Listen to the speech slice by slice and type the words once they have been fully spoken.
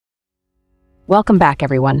Welcome back,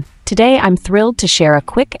 everyone. Today, I'm thrilled to share a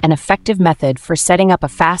quick and effective method for setting up a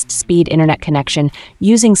fast-speed internet connection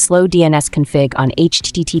using Slow DNS config on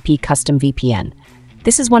HTTP Custom VPN.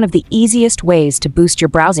 This is one of the easiest ways to boost your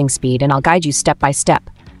browsing speed, and I'll guide you step by step.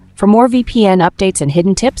 For more VPN updates and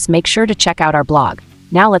hidden tips, make sure to check out our blog.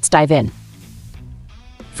 Now let's dive in.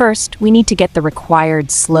 First, we need to get the required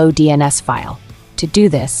Slow DNS file. To do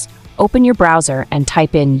this, open your browser and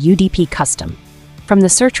type in UDP Custom. From the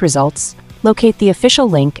search results, locate the official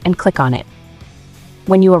link and click on it.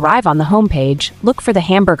 When you arrive on the home page, look for the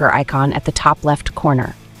hamburger icon at the top left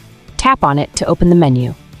corner. Tap on it to open the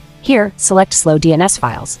menu. Here, select Slow DNS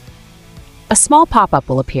Files. A small pop-up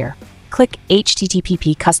will appear. Click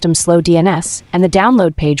HTTP Custom Slow DNS, and the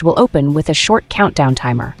download page will open with a short countdown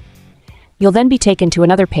timer. You'll then be taken to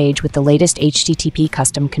another page with the latest HTTP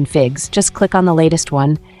custom configs. Just click on the latest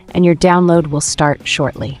one, and your download will start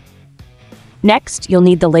shortly. Next, you'll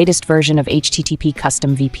need the latest version of HTTP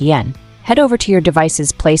Custom VPN. Head over to your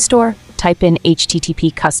device's Play Store, type in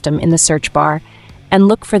HTTP Custom in the search bar, and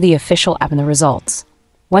look for the official app in the results.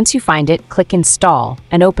 Once you find it, click Install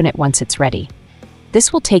and open it once it's ready.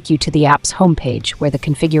 This will take you to the app's homepage where the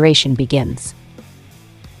configuration begins.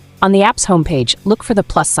 On the app's homepage, look for the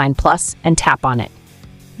 ++ and tap on it.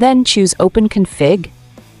 Then choose Open Config,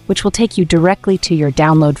 which will take you directly to your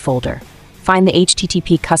download folder. Find the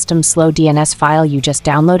HTTP Custom Slow DNS file you just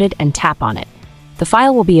downloaded and tap on it. The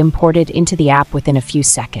file will be imported into the app within a few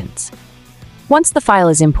seconds. Once the file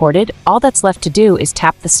is imported, all that's left to do is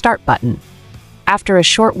tap the Start button. After a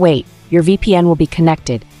short wait, your VPN will be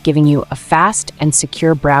connected, giving you a fast and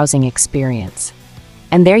secure browsing experience.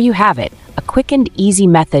 And there you have it, a quick and easy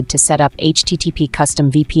method to set up HTTP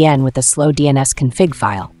Custom VPN with a Slow DNS config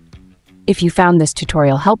file. If you found this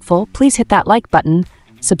tutorial helpful, please hit that like button,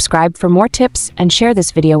 subscribe for more tips, and share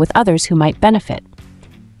this video with others who might benefit.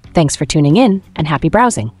 Thanks for tuning in, and happy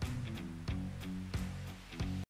browsing!